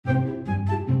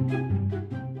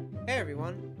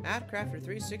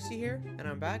AdCrafter360 here, and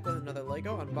I'm back with another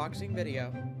LEGO unboxing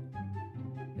video.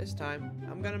 This time,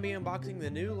 I'm going to be unboxing the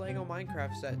new LEGO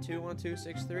Minecraft set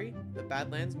 21263, the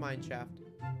Badlands Mineshaft.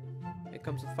 It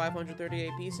comes with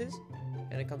 538 pieces,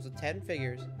 and it comes with 10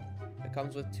 figures. It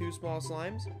comes with 2 small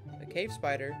slimes, a cave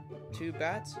spider, 2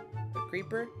 bats, a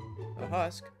creeper, a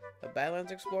husk, a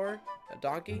Badlands explorer, a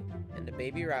donkey, and a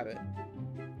baby rabbit.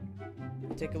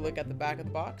 Take a look at the back of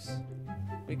the box.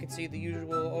 We can see the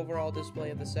usual overall display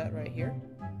of the set right here.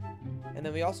 And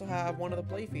then we also have one of the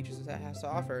play features the set has to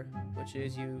offer, which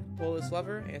is you pull this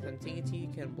lever and some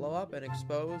TNT can blow up and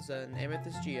expose an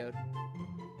amethyst geode.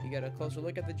 You get a closer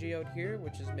look at the geode here,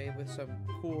 which is made with some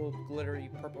cool glittery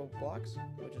purple blocks,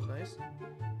 which is nice.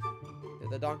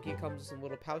 The donkey comes with some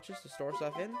little pouches to store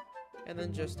stuff in, and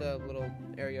then just a little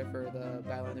area for the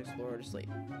Badlands Explorer to sleep.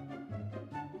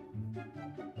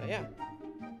 But yeah,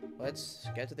 let's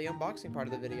get to the unboxing part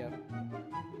of the video.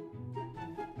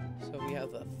 So we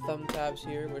have the thumb tabs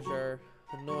here, which are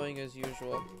annoying as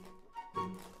usual.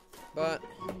 But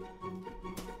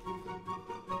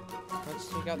let's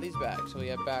take out these bags. So we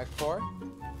have bag 4,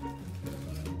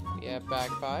 we have bag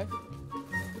 5,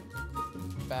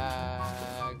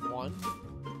 bag 1.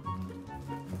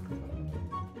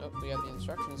 Oh, we have the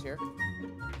instructions here.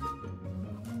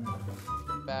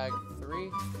 Bag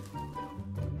 3,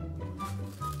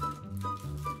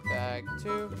 bag 2,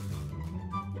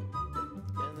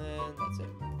 and then that's it.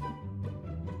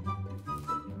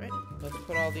 Alright, let's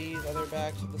put all these other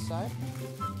bags to the side.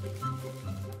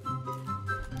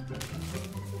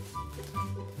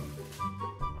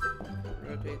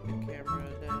 Rotate the camera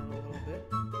down a little bit.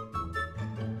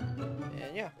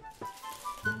 And yeah,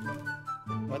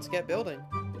 let's get building.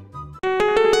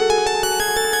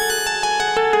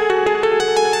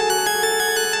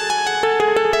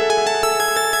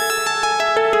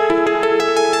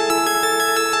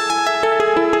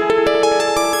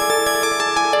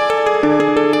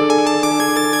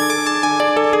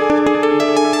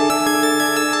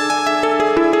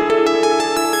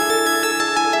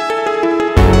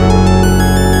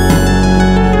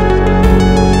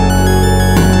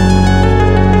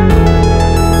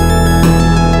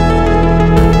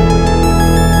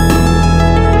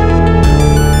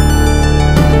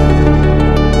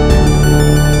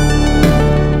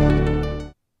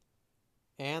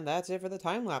 And that's it for the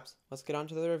time lapse. Let's get on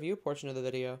to the review portion of the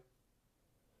video.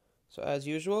 So as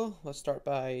usual, let's start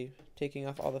by taking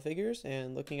off all the figures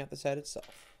and looking at the set itself.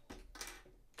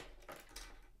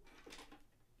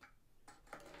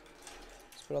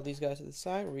 Let's put all these guys to the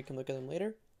side where we can look at them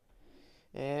later.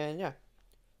 And yeah,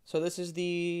 so this is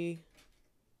the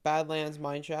Badlands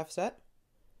Mineshaft set.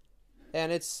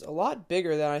 And it's a lot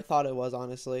bigger than I thought it was,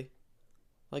 honestly.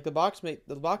 Like the box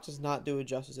does not do it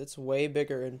justice. It's way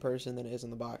bigger in person than it is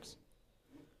in the box.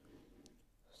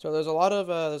 So there's a lot of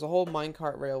there's a whole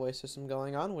minecart railway system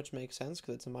going on, which makes sense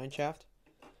because it's a mineshaft.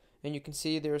 And you can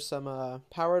see there's some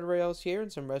powered rails here and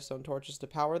some redstone torches to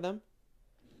power them.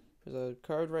 There's a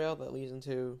curved rail that leads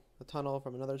into a tunnel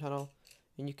from another tunnel,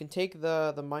 and you can take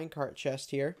the minecart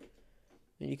chest here,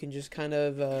 and you can just kind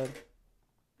of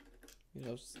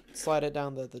slide it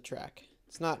down the track.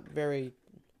 It's not very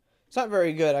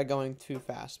good at going too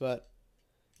fast, but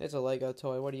it's a Lego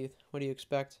toy. What do you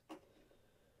expect?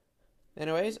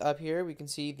 Anyways, up here we can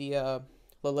see the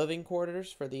living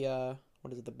quarters for the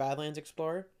the Badlands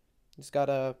Explorer. It's got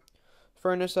a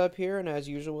furnace up here, and as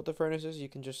usual with the furnaces, you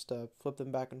can just flip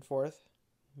them back and forth,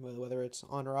 whether it's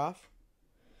on or off.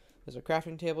 There's a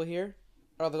crafting table here.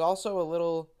 Oh, there's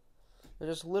also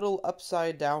there's a little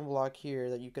upside down block here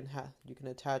that you can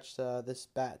attach this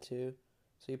bat to.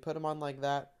 So you put them on like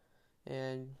that,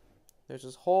 and there's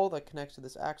this hole that connects to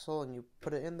this axle, and you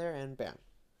put it in there, and bam.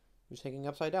 You're just hanging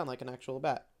upside down like an actual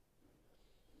bat.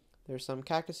 There's some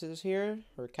cactuses here,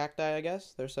 or cacti, I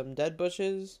guess. There's some dead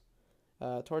bushes,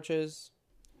 torches,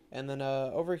 and then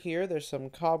over here there's some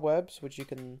cobwebs, which you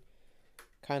can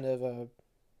kind of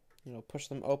push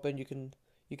them open.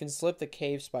 You can slip the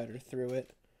cave spider through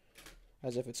it,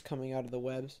 as if it's coming out of the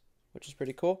webs, which is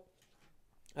pretty cool.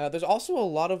 There's also a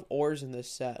lot of ores in this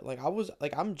set.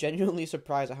 I'm genuinely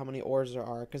surprised at how many ores there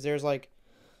are, because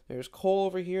there's coal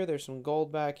over here, there's some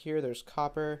gold back here, there's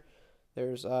copper,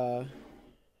 there's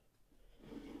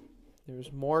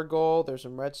more gold, there's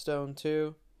some redstone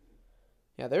too.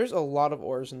 Yeah, there's a lot of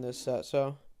ores in this set,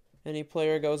 so any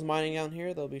player goes mining down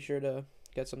here, they'll be sure to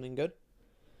get something good.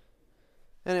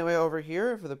 Anyway, over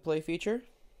here for the play feature,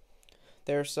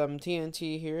 there's some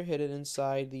TNT here hidden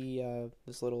inside the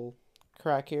this little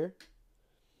crack here.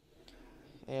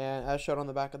 And as shown on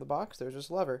the back of the box, there's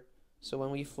this lever. So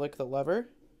when we flick the lever,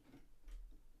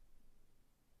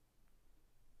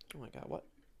 oh my god, what?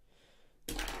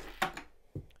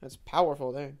 That's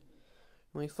powerful there.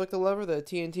 When you flick the lever, the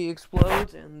TNT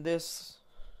explodes, and this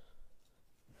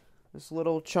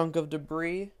little chunk of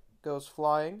debris goes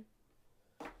flying.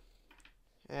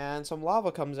 And some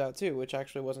lava comes out too, which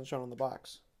actually wasn't shown on the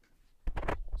box.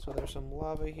 So there's some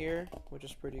lava here, which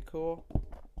is pretty cool.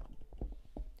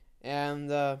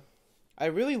 And I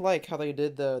really like how they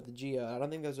did the geode. I don't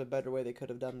think there's a better way they could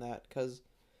have done that, because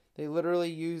they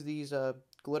literally use these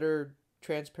glitter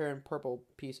transparent purple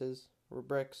pieces or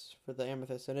bricks for the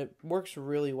amethyst, and it works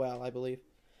really well, I believe.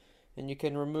 And you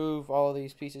can remove all of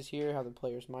these pieces here, have the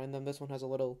players mine them. This one has a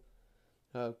little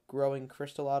growing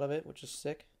crystal out of it, which is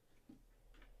sick.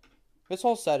 This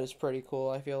whole set is pretty cool,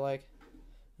 I feel like.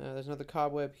 There's another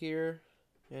cobweb here,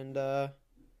 and yeah,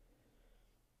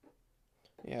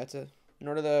 in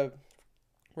order to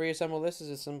reassemble this, is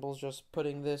as simple as just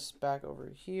putting this back over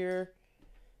here,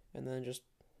 and then just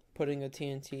putting a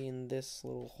TNT in this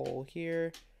little hole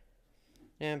here,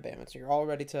 and bam, so you're all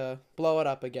ready to blow it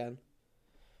up again.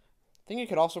 I think you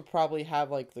could also probably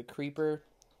have like the creeper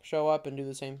show up and do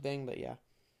the same thing, but yeah,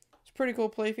 it's a pretty cool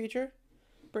play feature,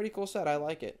 pretty cool set. I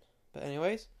like it. But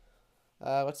anyways,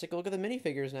 let's take a look at the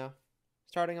minifigures now.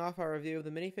 Starting off our review of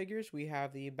the minifigures, we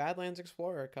have the Badlands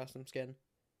Explorer custom skin.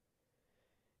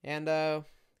 And I've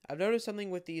noticed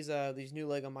something with these new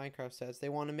Lego Minecraft sets. They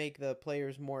want to make the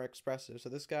players more expressive. So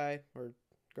this guy, or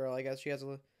girl, I guess, she has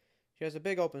a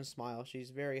big open smile. She's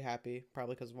very happy,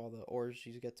 probably because of all the ores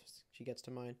she gets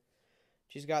to mine.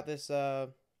 She's got this I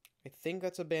think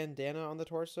that's a bandana on the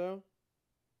torso,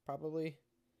 probably.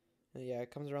 And yeah,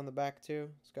 it comes around the back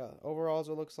too. It's got overalls,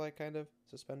 it looks like, kind of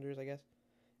suspenders, I guess.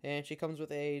 And she comes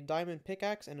with a diamond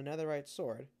pickaxe and a netherite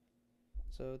sword.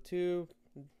 So two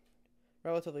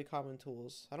relatively common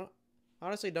tools. I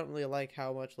honestly don't really like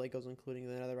how much Lego's including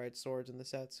the netherite swords in the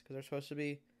sets, because they're supposed to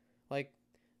be like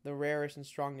the rarest and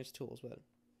strongest tools, but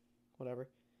whatever.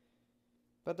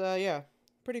 But yeah,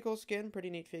 pretty cool skin, pretty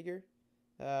neat figure.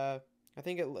 I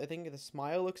think the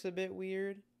smile looks a bit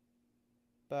weird,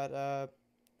 but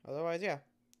otherwise, yeah.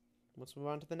 Let's move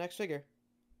on to the next figure.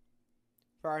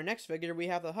 For our next figure, we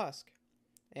have the Husk.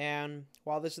 And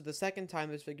while this is the second time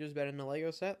this figure's been in a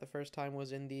Lego set, the first time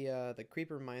was in the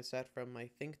Creeper Mine set from, I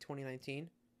think, 2019.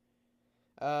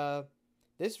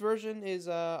 This version is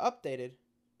updated,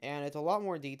 and it's a lot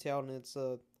more detailed, and it's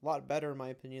a lot better, in my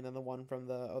opinion, than the one from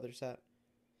the other set.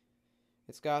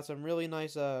 It's got some really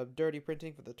nice dirty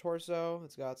printing for the torso.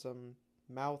 It's got some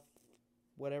mouth,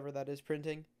 whatever that is,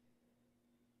 printing.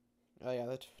 Yeah,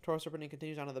 the torso printing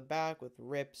continues onto the back with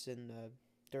rips and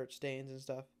dirt stains and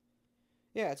stuff.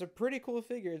 Yeah, it's a pretty cool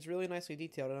figure. It's really nicely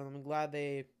detailed, and I'm glad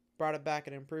they brought it back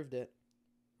and improved it.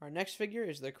 Our next figure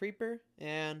is the Creeper,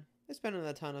 and it's been in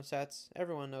a ton of sets.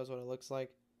 Everyone knows what it looks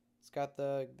like. It's got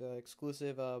the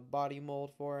exclusive body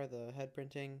mold for it, the head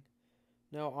printing.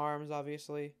 No arms,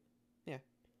 obviously. Yeah,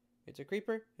 it's a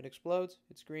Creeper. It explodes.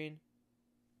 It's green.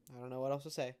 I don't know what else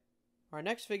to say. Our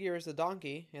next figure is the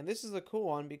Donkey, and this is a cool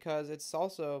one because it's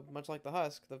also, much like the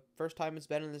Husk, the first time it's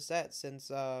been in the set since,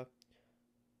 I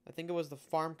think it was the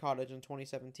Farm Cottage in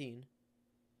 2017.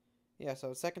 Yeah,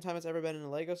 so second time it's ever been in a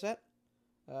Lego set.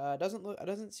 It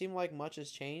doesn't seem like much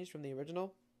has changed from the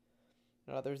original.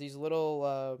 There's these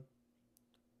little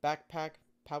backpack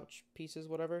pouch pieces,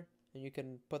 whatever, and you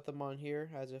can put them on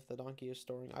here as if the donkey is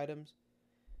storing items.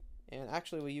 And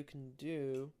actually, what you can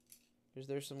do is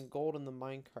there's some gold in the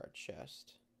minecart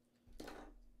chest,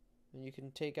 and you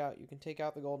can take out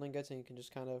the gold ingots, and you can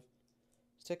just kind of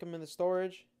stick them in the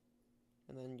storage,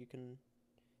 and then you can,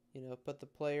 put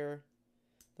the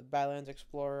Badlands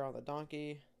Explorer on the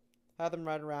donkey, have them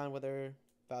ride around with their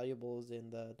valuables in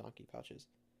the donkey pouches.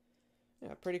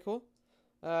 Yeah, pretty cool.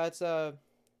 It's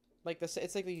like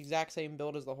the exact same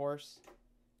build as the horse,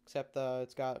 except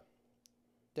it's got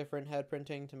different head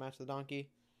printing to match the donkey.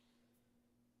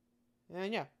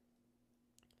 And yeah,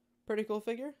 pretty cool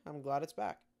figure. I'm glad it's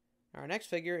back. Our next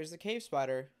figure is the Cave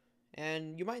Spider,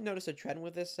 and you might notice a trend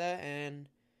with this set, and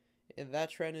that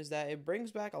trend is that it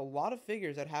brings back a lot of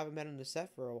figures that haven't been in the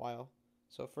set for a while.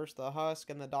 So first the Husk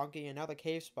and the Donkey, and now the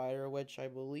Cave Spider, which I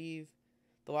believe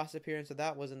the last appearance of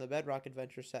that was in the Bedrock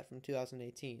Adventure set from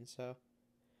 2018. So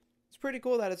it's pretty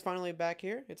cool that it's finally back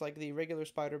here. It's like the regular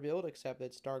spider build, except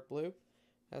it's dark blue.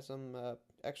 Has some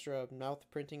extra mouth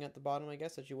printing at the bottom, I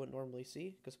guess, that you wouldn't normally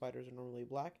see, because spiders are normally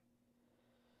black.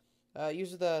 It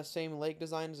uses the same leg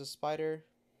design as a spider,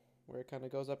 where it kind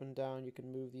of goes up and down. You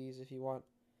can move these if you want.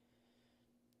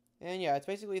 And yeah, it's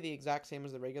basically the exact same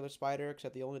as the regular spider,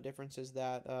 except the only difference is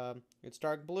that it's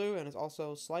dark blue, and it's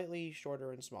also slightly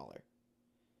shorter and smaller.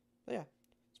 But yeah,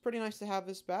 it's pretty nice to have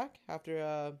this back after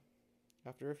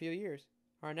a few years.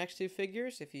 Our next two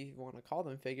figures, if you want to call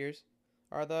them figures,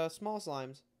 are the small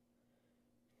slimes.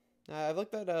 I've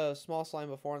looked at a small slime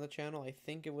before on the channel. I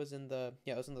think it was in the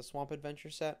Swamp Adventure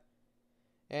set.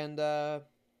 And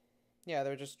yeah,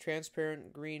 they're just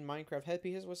transparent green Minecraft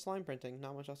headpieces with slime printing.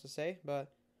 Not much else to say,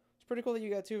 but it's pretty cool that you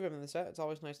got 2 of them in the set. It's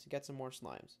always nice to get some more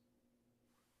slimes.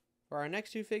 For our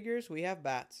next 2 figures, we have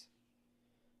bats.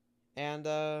 And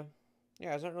yeah,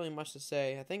 there's not really much to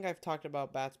say. I think I've talked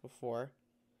about bats before.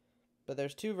 But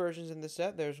there's 2 versions in this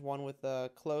set. There's one with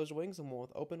closed wings and one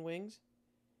with open wings.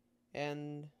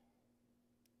 And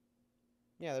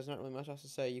yeah, there's not really much else to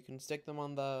say. You can stick them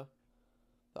on the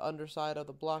underside of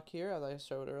the block here, as I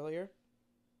showed earlier.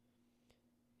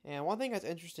 And one thing that's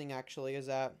interesting, actually, is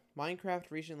that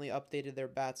Minecraft recently updated their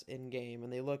bats in-game,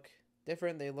 and they look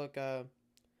different. They look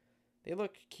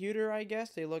cuter, I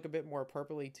guess. They look a bit more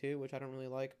purpley, too, which I don't really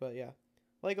like, but yeah.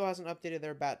 LEGO hasn't updated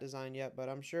their bat design yet, but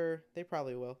I'm sure they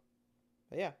probably will.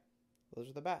 But yeah, those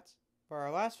are the bats. For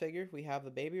our last figure, we have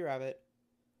the baby rabbit.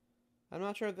 I'm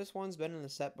not sure if this one's been in the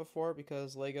set before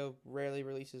because LEGO rarely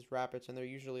releases rabbits and they're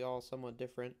usually all somewhat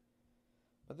different.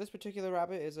 But this particular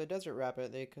rabbit is a desert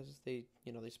rabbit because they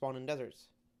spawn in deserts.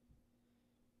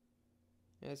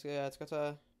 And it's got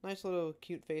a nice little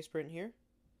cute face print here.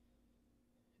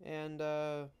 And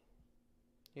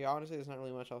yeah, honestly, there's not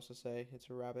really much else to say. It's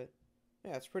a rabbit.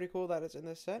 Yeah, it's pretty cool that it's in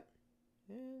this set.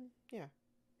 And yeah.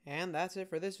 And that's it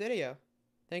for this video.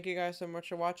 Thank you guys so much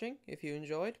for watching. If you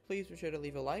enjoyed, please be sure to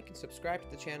leave a like and subscribe to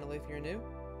the channel if you're new.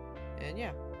 And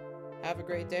yeah, have a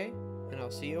great day, and I'll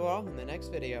see you all in the next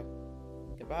video.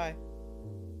 Goodbye.